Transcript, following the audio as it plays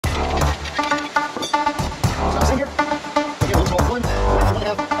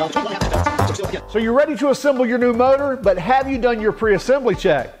So you're ready to assemble your new motor, but have you done your pre-assembly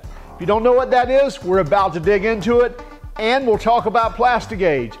check? If you don't know what that is, we're about to dig into it, and we'll talk about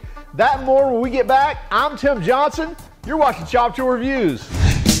Plastigage. That and more when we get back. I'm Tim Johnson. You're watching Shop Tour Reviews.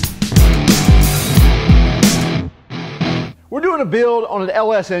 We're doing a build on an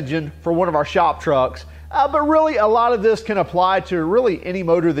LS engine for one of our shop trucks, but really a lot of this can apply to really any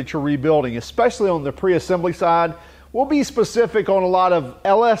motor that you're rebuilding, especially on the pre-assembly side. We'll be specific on a lot of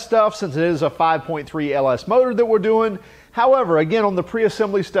LS stuff since it is a 5.3 LS motor that we're doing. However, again, on the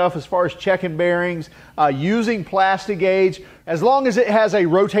pre-assembly stuff, as far as checking bearings, using Plastigage, as long as it has a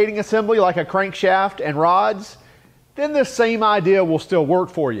rotating assembly like a crankshaft and rods, then this same idea will still work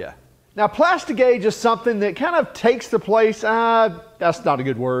for you. Now, Plastigage is something that kind of takes the place, that's not a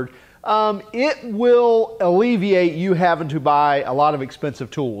good word. It will alleviate you having to buy a lot of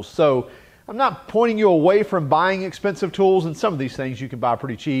expensive tools. So I'm not pointing you away from buying expensive tools, and some of these things you can buy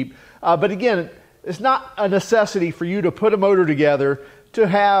pretty cheap. But again, it's not a necessity for you to put a motor together to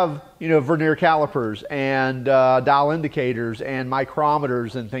have, vernier calipers and dial indicators and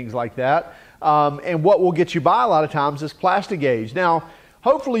micrometers and things like that. And what will get you by a lot of times is Plastigage. Now,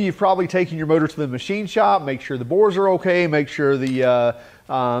 hopefully you've probably taken your motor to the machine shop, make sure the bores are okay, make sure all the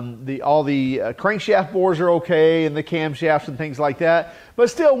crankshaft bores are okay and the camshafts and things like that. But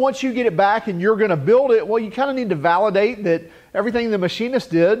still, once you get it back and you're going to build it, well, you kind of need to validate that everything the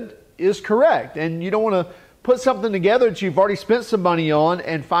machinist did is correct. And you don't want to put something together that you've already spent some money on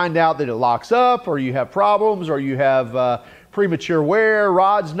and find out that it locks up, or you have problems, or you have premature wear,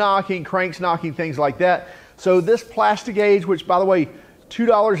 rods knocking, cranks knocking, things like that. So this Plastigage, which by the way,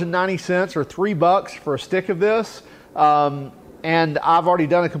 $2.90 or $3 for a stick of this, and I've already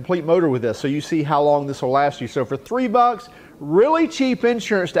done a complete motor with this, so you see how long this will last you. So for $3, really cheap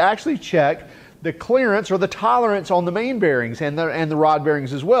insurance to actually check the clearance or the tolerance on the main bearings and the rod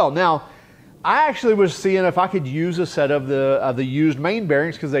bearings as well. Now, I actually was seeing if I could use a set of the used main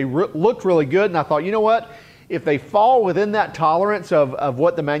bearings because they looked really good, and I thought, you know what? If they fall within that tolerance of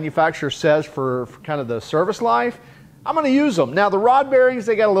what the manufacturer says for kind of the service life, I'm going to use them. Now, the rod bearings,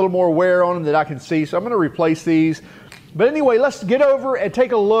 they got a little more wear on them that I can see, so I'm going to replace these. But anyway, let's get over and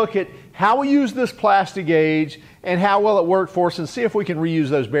take a look at how we use this Plastigage and how well it worked for us and see if we can reuse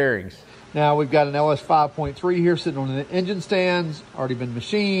those bearings. Now, we've got an LS 5.3 here sitting on the engine stands, already been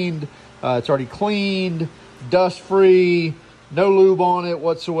machined. It's already cleaned, dust-free, no lube on it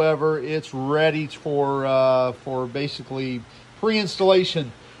whatsoever. It's ready for basically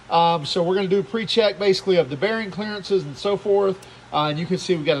pre-installation. So we're going to do a pre-check basically of the bearing clearances and so forth. And you can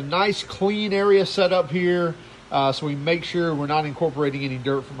see we've got a nice clean area set up here. So we make sure we're not incorporating any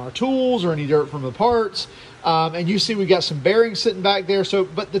dirt from our tools or any dirt from the parts. And you see we got some bearings sitting back there.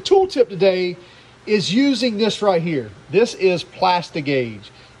 But the tool tip today is using this right here. This is Plastigage.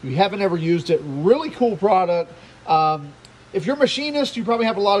 If you haven't ever used it, really cool product. If you're a machinist, you probably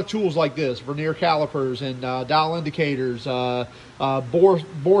have a lot of tools like this, vernier calipers and dial indicators,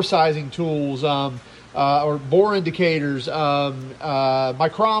 bore sizing tools, or bore indicators,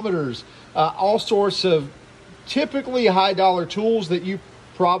 micrometers, all sorts of typically high dollar tools that you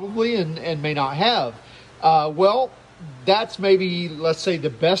probably and may not have. Well, that's maybe, let's say, the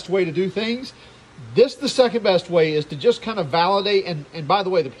best way to do things. The second best way is to just kind of validate, and by the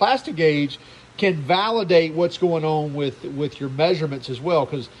way, the Plastigage can validate what's going on with your measurements as well,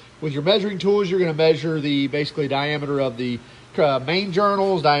 because with your measuring tools, you're going to measure the basically diameter of the main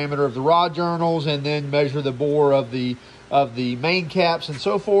journals, diameter of the rod journals, and then measure the bore of the main caps and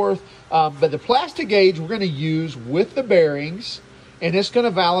so forth. But the Plastigage we're going to use with the bearings, and it's going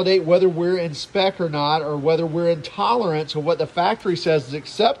to validate whether we're in spec or not, or whether we're in tolerance of what the factory says is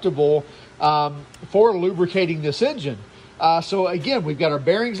acceptable for lubricating this engine. So again, we've got our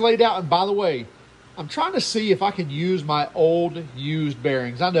bearings laid out. And by the way, I'm trying to see if I can use my old used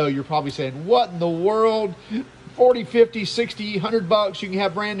bearings. I know you're probably saying, what in the world? 40, 50, 60, $100, you can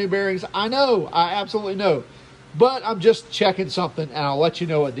have brand new bearings. I know, I absolutely know. But I'm just checking something, and I'll let you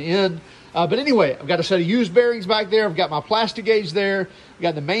know at the end. But anyway, I've got a set of used bearings back there. I've got my Plastigage there. I've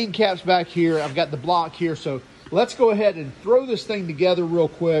got the main caps back here. I've got the block here. So let's go ahead and throw this thing together real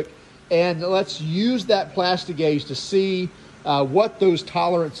quick. And let's use that Plastigage to see what those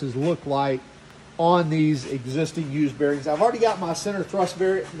tolerances look like on these existing used bearings. I've already got my center thrust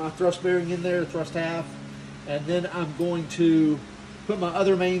bearing in there, thrust half. And then I'm going to put my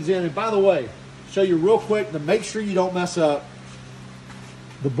other mains in. And by the way, show you real quick to make sure you don't mess up.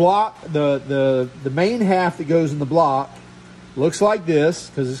 The block, the main half that goes in the block looks like this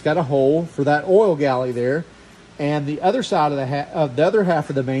because it's got a hole for that oil galley there. And the other side of the other half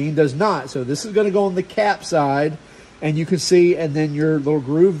of the main does not. So this is going to go on the cap side, and you can see, and then your little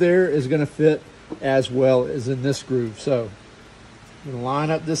groove there is going to fit as well as in this groove. So I'm gonna line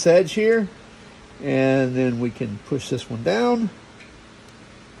up this edge here, and then we can push this one down.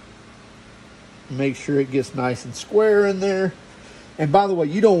 Make sure it gets nice and square in there. And by the way,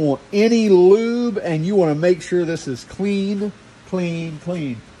 you don't want any lube, and you want to make sure this is clean, clean,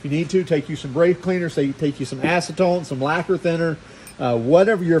 clean. If you need to, take you some brake cleaner, say take you some acetone, some lacquer thinner,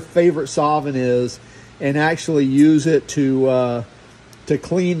 whatever your favorite solvent is, and actually use it to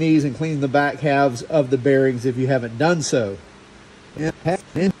clean these and clean the back halves of the bearings if you haven't done so.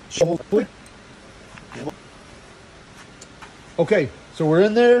 Okay, so we're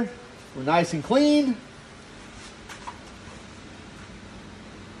in there. We're nice and clean.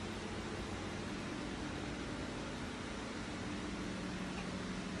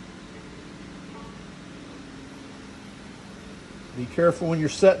 Be careful when you're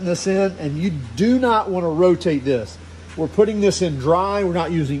setting this in, and you do not want to rotate this. We're putting this in dry. We're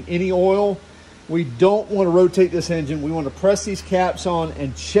not using any oil. We don't want to rotate this engine. We want to press these caps on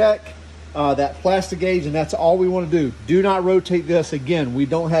and check that Plastigage, and that's all we want to do. Do not rotate this. Again, we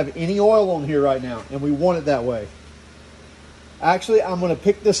don't have any oil on here right now, and we want it that way. Actually, I'm going to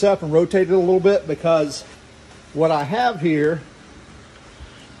pick this up and rotate it a little bit, because what I have here,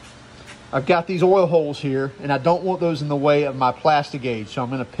 I've got these oil holes here, and I don't want those in the way of my Plastigage. So I'm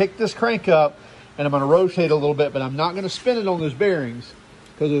going to pick this crank up, and I'm going to rotate a little bit, but I'm not going to spin it on those bearings,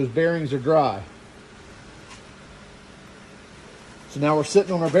 because those bearings are dry. So now we're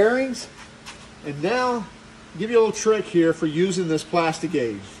sitting on our bearings. And now, I'll give you a little trick here for using this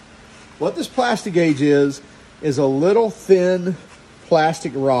Plastigage. What this Plastigage is a little thin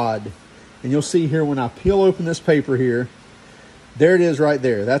plastic rod. And you'll see here when I peel open this paper here, there it is right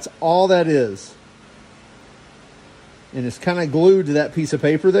there. That's all that is. And it's kind of glued to that piece of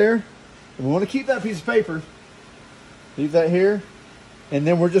paper there. And we want to keep that piece of paper. Leave that here. And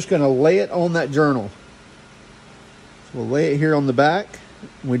then we're just going to lay it on that journal. So we'll lay it here on the back.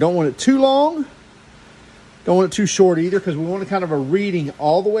 We don't want it too long. Don't want it too short either, because we want kind of a reading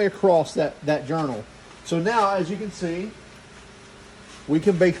all the way across that journal. So now, as you can see, we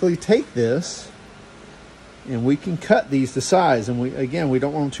can basically take this and we can cut these to size. And we don't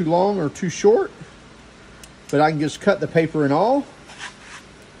want them too long or too short, but I can just cut the paper and all.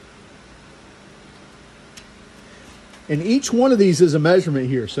 And each one of these is a measurement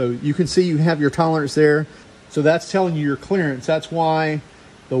here. So you can see you have your tolerance there. So that's telling you your clearance. That's why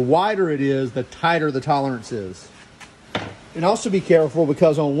the wider it is, the tighter the tolerance is. And also be careful,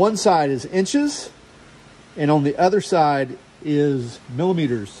 because on one side is inches and on the other side is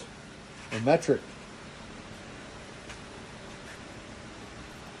millimeters or metric.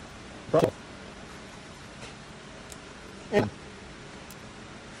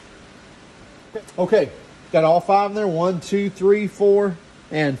 Okay, got all 5 in there. 1, 2, 3, 4,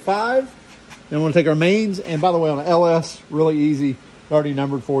 and 5. Then we're going to take our mains, and by the way, on an LS, really easy, already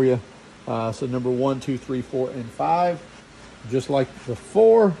numbered for you. So number 1, 2, 3, 4, and 5, just like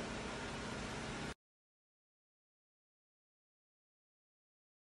before.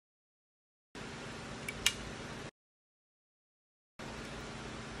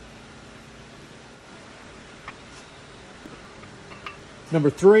 Number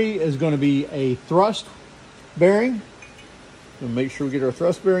 3 is going to be a thrust bearing. We'll make sure we get our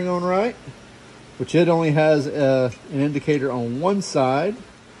thrust bearing on right, which it only has an indicator on one side.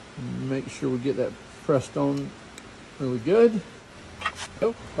 Make sure we get that pressed on really good.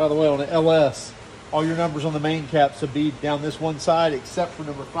 Oh, by the way, on the LS, all your numbers on the main caps will be down this one side, except for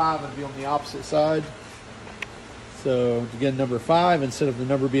number 5, it'll be on the opposite side. So again, number 5, instead of the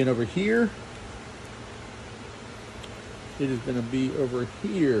number being over here, it is going to be over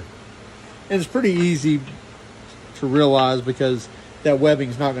here. And it's pretty easy to realize, because that webbing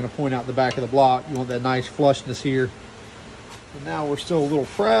is not going to point out the back of the block. You want that nice flushness here. And now we're still a little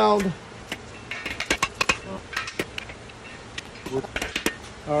proud.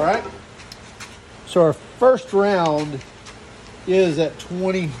 All right. So our first round is at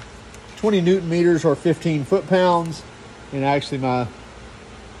 20 Newton meters or 15 foot-pounds. And actually my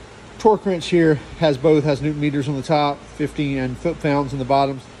torque wrench here has Newton meters on the top, 15 and foot-pounds on the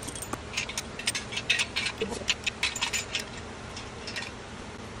bottoms.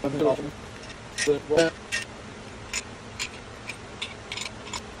 Go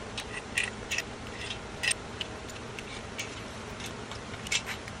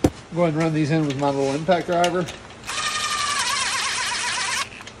ahead and run these in with my little impact driver.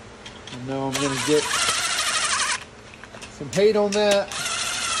 I know I'm going to get some height on that.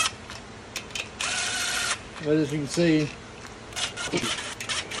 But as you can see,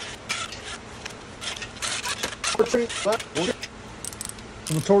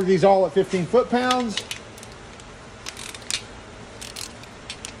 I'm gonna torque these all at 15 foot-pounds.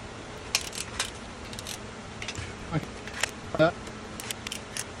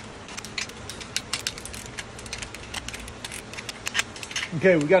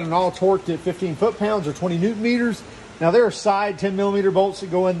 Okay, we got an all torqued at 15 foot-pounds or 20 Newton meters. Now there are side 10mm bolts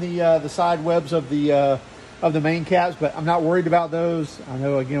that go in the side webs of the main caps, but I'm not worried about those. I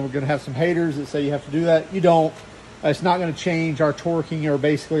know, again, we're going to have some haters that say you have to do that. You don't. It's not going to change our torquing or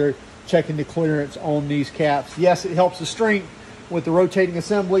basically checking the clearance on these caps. Yes, it helps the strength with the rotating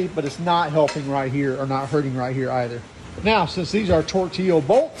assembly, but it's not helping right here or not hurting right here either. Now, since these are torque to yield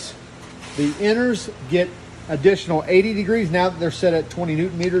bolts, the inners get additional 80 degrees now that they're set at 20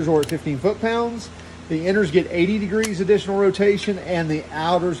 Newton meters or at 15 foot-pounds. The inners get 80 degrees additional rotation and the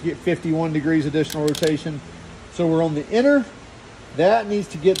outers get 51 degrees additional rotation. So we're on the inner, that needs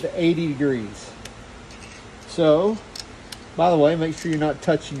to get to 80 degrees. So, by the way, make sure you're not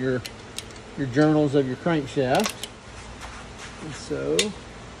touching your journals of your crankshaft. And so,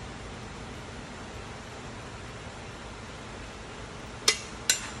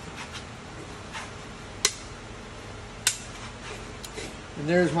 and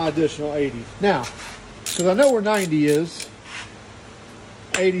there's my additional 80. Now, because I know where 90 is,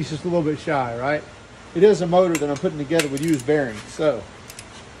 80 is just a little bit shy, right? It is a motor that I'm putting together with used bearings, so.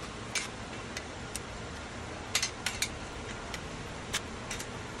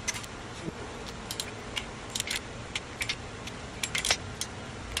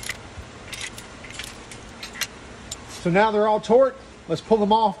 So now they're all torqued. Let's pull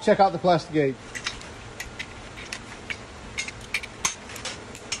them off, check out the Plastigage.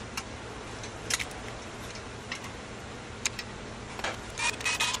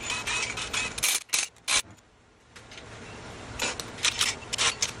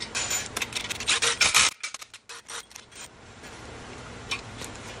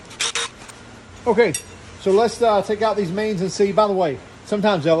 Okay, so let's take out these mains and see. By the way,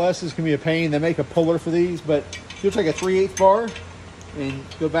 sometimes LSs can be a pain. They make a puller for these, but you'll take a 3/8 bar and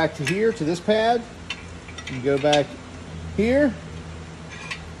go back to here, to this pad, and go back here.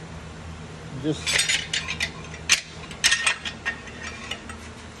 Just,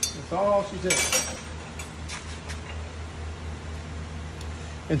 that's all she did.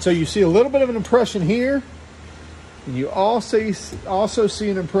 And so you see a little bit of an impression here, and you also see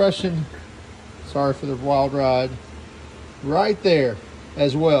an impression, sorry for the wild ride, right there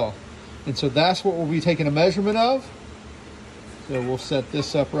as well. And so that's what we'll be taking a measurement of. So we'll set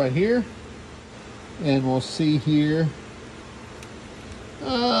this up right here, and we'll see here,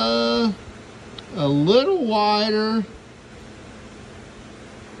 a little wider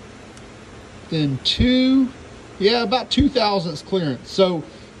than about 2 thousandths clearance. So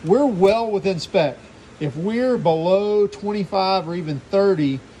we're well within spec. If we're below 25 or even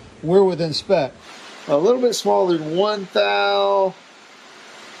 30, we're within spec. A little bit smaller than 1 thou,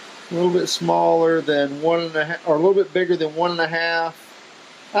 a little bit smaller than 1.5, or a little bit bigger than 1.5.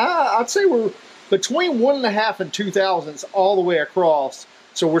 I'd say we're between 1.5 and 2 thousandths all the way across.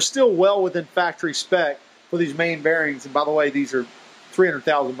 So we're still well within factory spec for these main bearings. And by the way, these are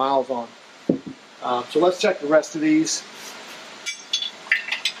 300,000 miles on. So let's check the rest of these.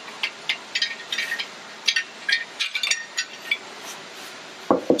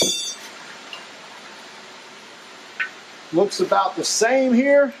 Looks about the same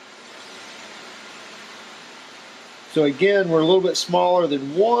here. So again, we're a little bit smaller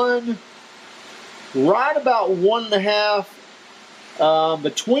than 1, right about 1.5,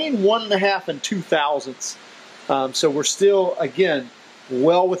 between 1.5 and 2 thousandths. So we're still, again,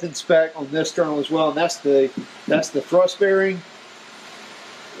 well within spec on this journal as well. And that's the thrust bearing.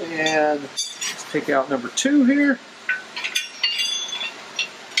 And let's take out number 2 here.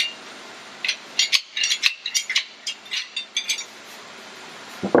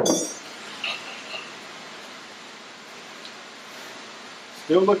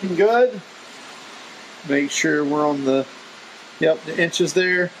 Still looking good. Make sure we're on the inches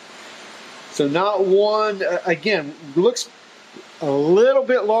there. So not 1, again, looks a little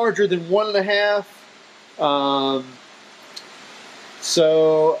bit larger than 1.5.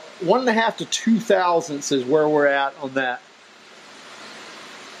 So 1.5 to 2 thousandths is where we're at on that.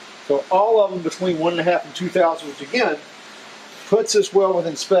 So all of them between 1.5 and 2 thousandths, which again, puts us well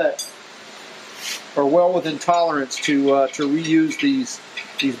within spec, or well within tolerance to reuse these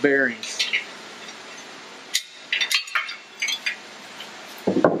bearings.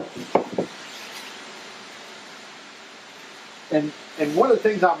 And one of the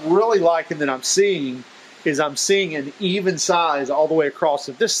things I'm really liking that I'm seeing is I'm seeing an even size all the way across.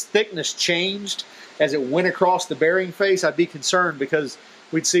 If this thickness changed as it went across the bearing face, I'd be concerned, because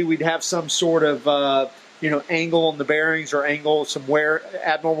we'd have some sort of angle on the bearings, or some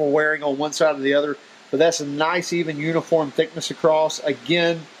abnormal wearing on one side or the other. But that's a nice, even, uniform thickness across.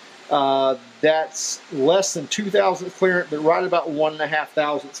 Again, that's less than 2/1000 clearance, but right about 1.5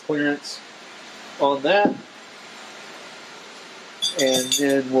 thousandths clearance on that. And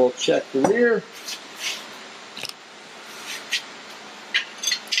then we'll check the rear.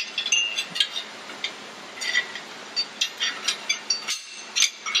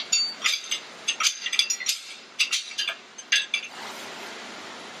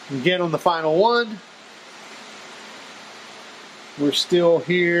 Again, on the final one, we're still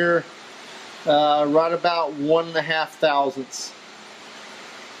here right about 1.5 thousandths.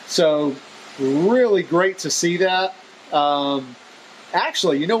 So really great to see that.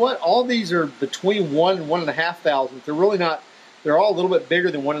 Actually, you know what? All these are between 1 and 1.5 thousandths. They're really not, they're all a little bit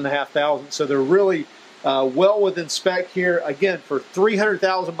bigger than 1.5 thousandths. So they're really well within spec here. Again, for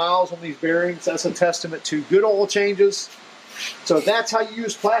 300,000 miles on these bearings, that's a testament to good oil changes. So that's how you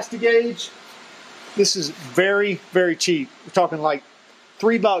use Plastigage. This is very, very cheap. We're talking like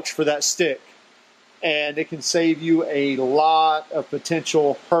 $3 for that stick. And it can save you a lot of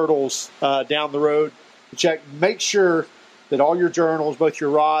potential hurdles down the road. Make sure that all your journals, both your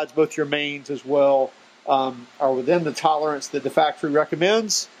rods, both your mains as well, are within the tolerance that the factory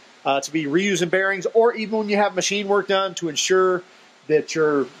recommends to be reusing bearings, or even when you have machine work done, to ensure that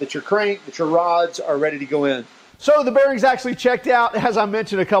your crank, that your rods are ready to go in. So the bearings actually checked out, as I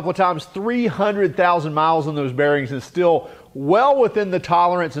mentioned a couple of times, 300,000 miles on those bearings, and still well within the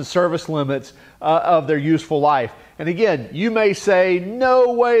tolerance and service limits of their useful life. And again, you may say,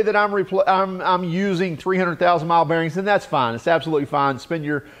 no way that I'm using 300,000 mile bearings, and that's fine. It's absolutely fine. Spend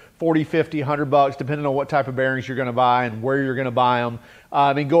your 40, 50, 100 bucks, depending on what type of bearings you're going to buy and where you're going to buy them.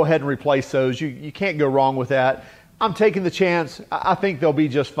 And go ahead and replace those. You can't go wrong with that. I'm taking the chance. I think they'll be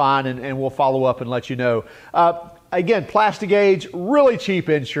just fine, and we'll follow up and let you know. Again, Plastigage, really cheap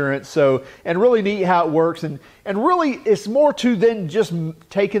insurance, and really neat how it works. And really, it's more to than just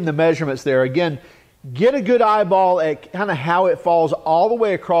taking the measurements there. Again, get a good eyeball at kind of how it falls all the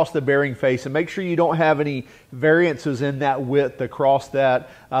way across the bearing face, and make sure you don't have any variances in that width across that.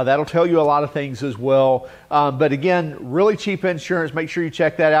 That'll tell you a lot of things as well. But again, really cheap insurance. Make sure you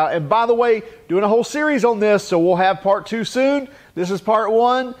check that out. And by the way, doing a whole series on this, so we'll have part 2 soon. This is part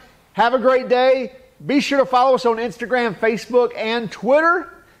 1. Have a great day. Be sure to follow us on Instagram, Facebook, and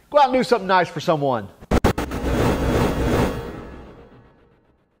Twitter. Go out and do something nice for someone.